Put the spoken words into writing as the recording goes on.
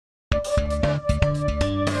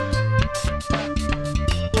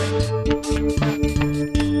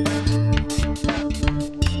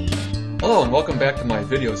and welcome back to my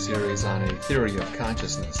video series on a theory of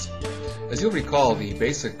consciousness. As you'll recall, the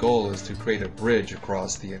basic goal is to create a bridge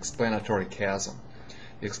across the explanatory chasm.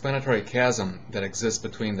 The explanatory chasm that exists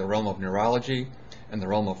between the realm of neurology and the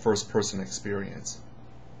realm of first-person experience.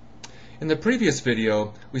 In the previous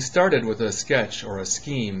video, we started with a sketch or a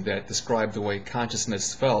scheme that described the way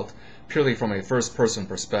consciousness felt purely from a first-person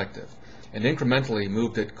perspective, and incrementally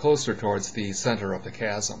moved it closer towards the center of the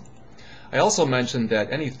chasm. I also mentioned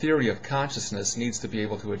that any theory of consciousness needs to be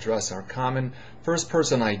able to address our common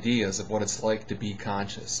first-person ideas of what it's like to be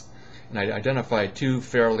conscious. And I identified two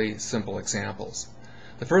fairly simple examples.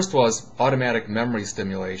 The first was automatic memory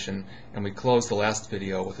stimulation, and we closed the last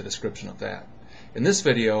video with a description of that. In this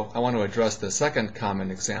video, I want to address the second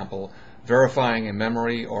common example, verifying a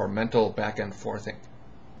memory or mental back-and-forthing.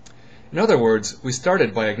 In other words, we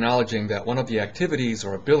started by acknowledging that one of the activities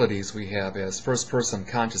or abilities we have as first-person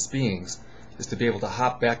conscious beings is to be able to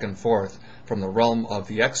hop back and forth from the realm of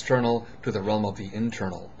the external to the realm of the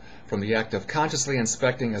internal, from the act of consciously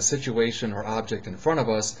inspecting a situation or object in front of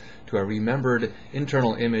us to a remembered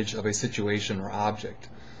internal image of a situation or object.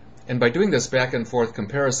 And by doing this back and forth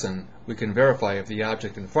comparison, we can verify if the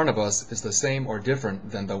object in front of us is the same or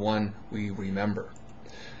different than the one we remember.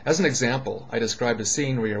 As an example, I described a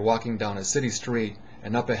scene where you're walking down a city street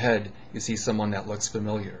and up ahead you see someone that looks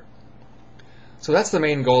familiar. So that's the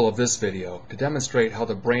main goal of this video, to demonstrate how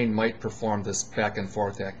the brain might perform this back and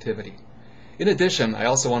forth activity. In addition, I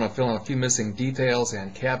also want to fill in a few missing details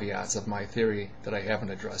and caveats of my theory that I haven't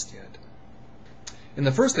addressed yet. In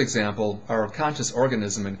the first example, our conscious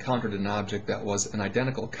organism encountered an object that was an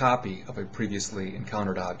identical copy of a previously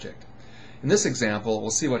encountered object. In this example, we'll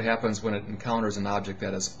see what happens when it encounters an object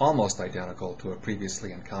that is almost identical to a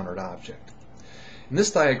previously encountered object. In this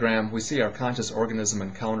diagram, we see our conscious organism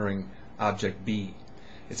encountering object B.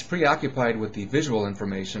 It's preoccupied with the visual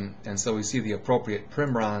information, and so we see the appropriate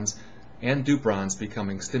primrons and duprons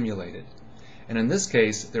becoming stimulated. And in this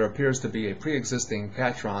case, there appears to be a pre-existing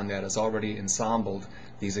patron that has already ensembled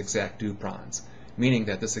these exact duprons, meaning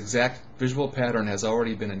that this exact visual pattern has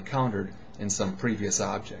already been encountered in some previous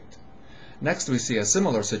object. Next, we see a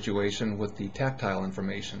similar situation with the tactile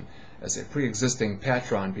information, as a pre-existing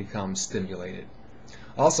patron becomes stimulated.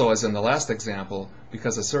 Also, as in the last example,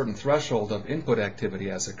 because a certain threshold of input activity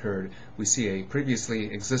has occurred, we see a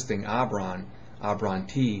previously existing obron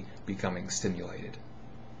T, becoming stimulated.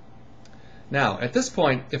 Now, at this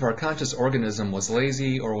point, if our conscious organism was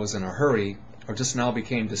lazy or was in a hurry, or just now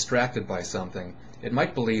became distracted by something, it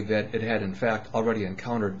might believe that it had in fact already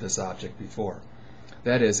encountered this object before.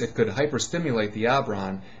 That is, it could hyperstimulate the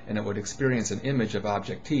obron and it would experience an image of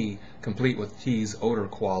object T, complete with T's odor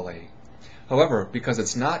quale. However, because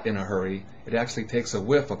it's not in a hurry, it actually takes a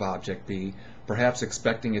whiff of object B, perhaps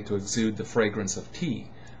expecting it to exude the fragrance of T,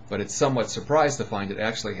 but it's somewhat surprised to find it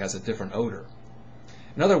actually has a different odor.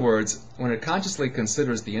 In other words, when it consciously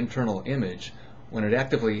considers the internal image, when it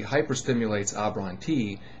actively hyperstimulates obron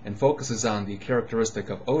T and focuses on the characteristic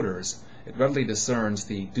of odors, it readily discerns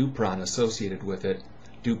the dupron associated with it,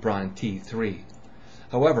 dupron T3.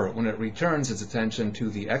 However, when it returns its attention to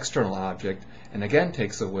the external object and again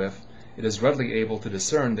takes a whiff, it is readily able to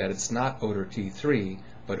discern that it's not odor T3,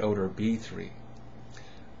 but odor B3.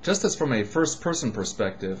 Just as from a first-person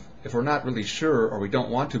perspective, if we're not really sure or we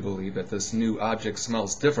don't want to believe that this new object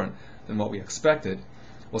smells different than what we expected,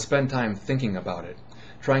 we'll spend time thinking about it,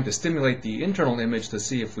 trying to stimulate the internal image to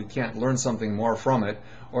see if we can't learn something more from it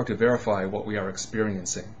or to verify what we are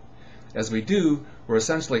experiencing. As we do, we're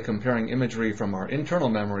essentially comparing imagery from our internal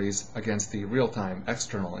memories against the real-time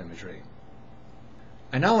external imagery.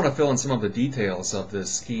 I now want to fill in some of the details of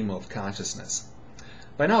this scheme of consciousness.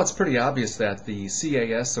 By now it's pretty obvious that the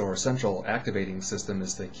CAS, or Central Activating System,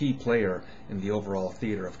 is the key player in the overall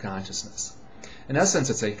theater of consciousness. In essence,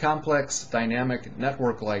 it's a complex, dynamic,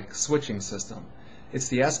 network-like switching system. It's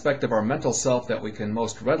the aspect of our mental self that we can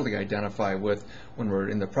most readily identify with when we're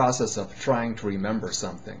in the process of trying to remember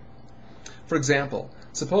something. For example,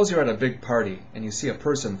 suppose you're at a big party and you see a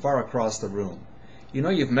person far across the room. You know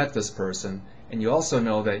you've met this person, and you also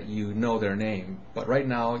know that you know their name, but right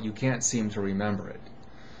now you can't seem to remember it.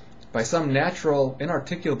 By some natural,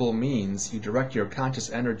 inarticulable means, you direct your conscious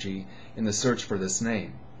energy in the search for this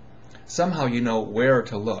name. Somehow you know where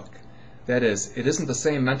to look. That is, it isn't the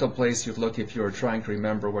same mental place you'd look if you were trying to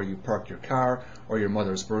remember where you parked your car or your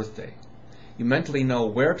mother's birthday. You mentally know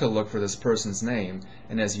where to look for this person's name,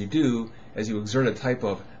 and as you do, as you exert a type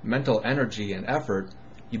of mental energy and effort,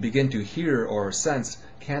 you begin to hear or sense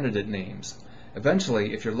candidate names.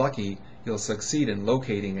 Eventually, if you're lucky, you'll succeed in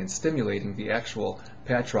locating and stimulating the actual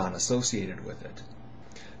patron associated with it.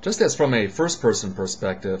 Just as from a first-person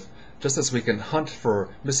perspective, just as we can hunt for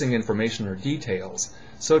missing information or details,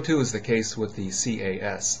 so too is the case with the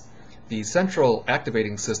CAS. The central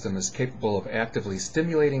activating system is capable of actively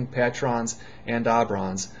stimulating patrons and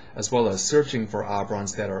obrons, as well as searching for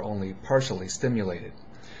obrons that are only partially stimulated.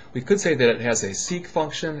 We could say that it has a seek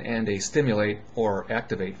function and a stimulate or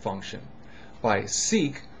activate function. By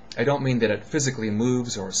seek, I don't mean that it physically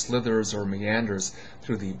moves or slithers or meanders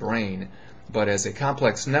through the brain, but as a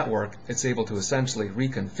complex network, it's able to essentially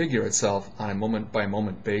reconfigure itself on a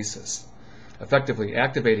moment-by-moment basis, effectively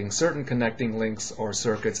activating certain connecting links or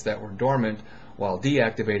circuits that were dormant while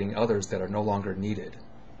deactivating others that are no longer needed.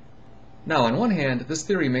 Now, on one hand, this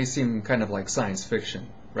theory may seem kind of like science fiction,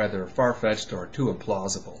 rather far-fetched or too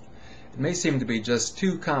implausible. It may seem to be just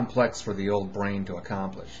too complex for the old brain to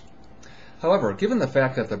accomplish. However, given the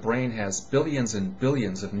fact that the brain has billions and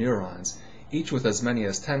billions of neurons, each with as many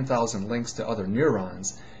as 10,000 links to other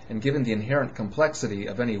neurons, and given the inherent complexity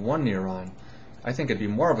of any one neuron, I think it'd be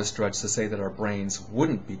more of a stretch to say that our brains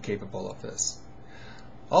wouldn't be capable of this.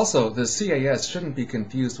 Also, the CAS shouldn't be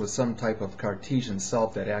confused with some type of Cartesian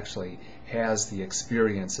self that actually has the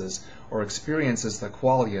experiences or experiences the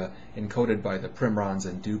qualia encoded by the primrons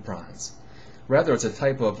and duprons. Rather, it's a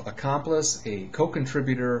type of accomplice, a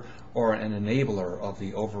co-contributor, or an enabler of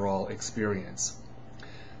the overall experience.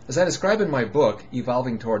 As I describe in my book,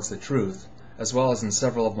 Evolving Towards the Truth, as well as in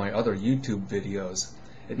several of my other YouTube videos,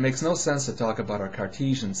 it makes no sense to talk about a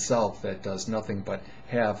Cartesian self that does nothing but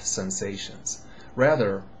have sensations.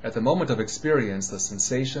 Rather, at the moment of experience, the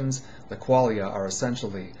sensations, the qualia, are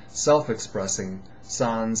essentially self-expressing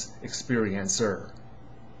sans experiencer.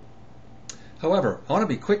 However, I want to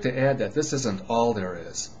be quick to add that this isn't all there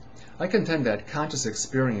is. I contend that conscious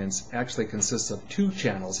experience actually consists of two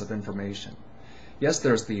channels of information. Yes,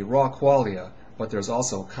 there's the raw qualia, but there's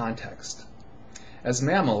also context. As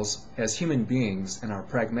mammals, as human beings in our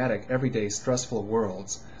pragmatic, everyday, stressful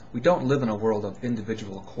worlds, we don't live in a world of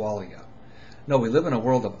individual qualia. No, we live in a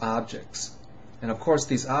world of objects. And of course,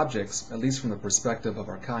 these objects, at least from the perspective of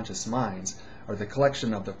our conscious minds, are the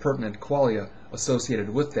collection of the pertinent qualia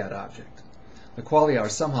associated with that object. The qualia are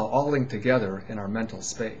somehow all linked together in our mental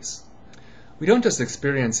space. We don't just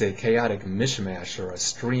experience a chaotic mishmash or a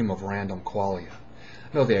stream of random qualia.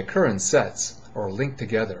 No, they occur in sets, or linked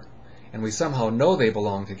together, and we somehow know they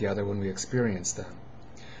belong together when we experience them.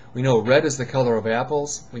 We know red is the color of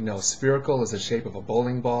apples, we know spherical is the shape of a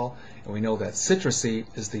bowling ball, and we know that citrusy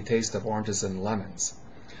is the taste of oranges and lemons.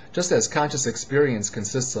 Just as conscious experience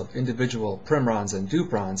consists of individual primrons and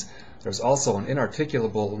duprons, there's also an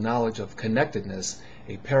inarticulable knowledge of connectedness,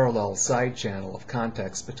 a parallel side channel of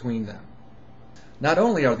context between them. Not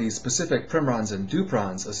only are these specific primrons and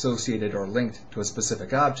duprons associated or linked to a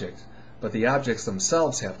specific object, but the objects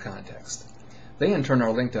themselves have context. They in turn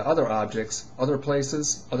are linked to other objects, other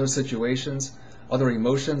places, other situations, other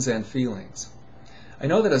emotions and feelings. I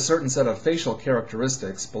know that a certain set of facial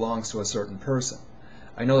characteristics belongs to a certain person.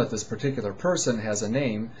 I know that this particular person has a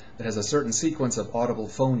name that has a certain sequence of audible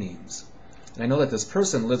phonemes. And I know that this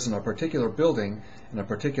person lives in a particular building in a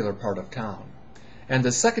particular part of town. And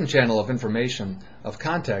the second channel of information, of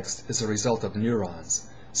context, is a result of neurons,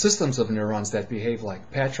 systems of neurons that behave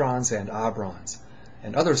like patrons and obrons,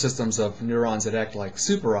 and other systems of neurons that act like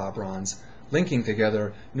superobrons, linking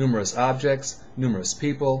together numerous objects, numerous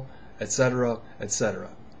people, etc., etc.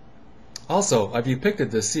 Also, I've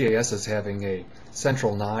depicted the CAS as having a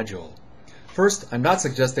central nodule. First, I'm not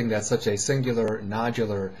suggesting that such a singular,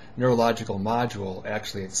 nodular, neurological module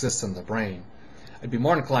actually exists in the brain. I'd be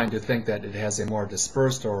more inclined to think that it has a more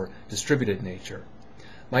dispersed or distributed nature.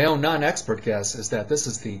 My own non-expert guess is that this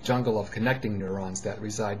is the jungle of connecting neurons that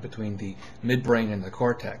reside between the midbrain and the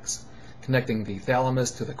cortex, connecting the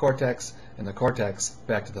thalamus to the cortex and the cortex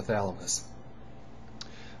back to the thalamus.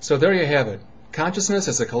 So there you have it. Consciousness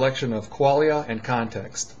is a collection of qualia and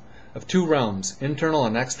context, of two realms, internal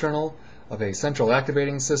and external, of a central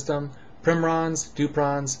activating system, primrons,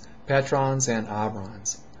 duprons, patrons, and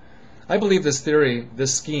obrons. I believe this theory,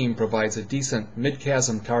 this scheme, provides a decent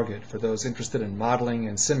mid-chasm target for those interested in modeling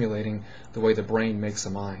and simulating the way the brain makes a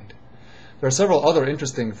mind. There are several other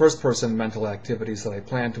interesting first-person mental activities that I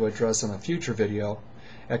plan to address in a future video,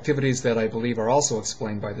 activities that I believe are also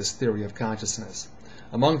explained by this theory of consciousness.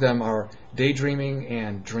 Among them are daydreaming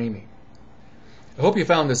and dreaming. I hope you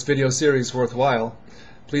found this video series worthwhile.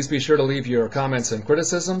 Please be sure to leave your comments and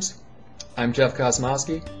criticisms. I'm Jeff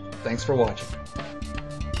Kosmowski. Thanks for watching.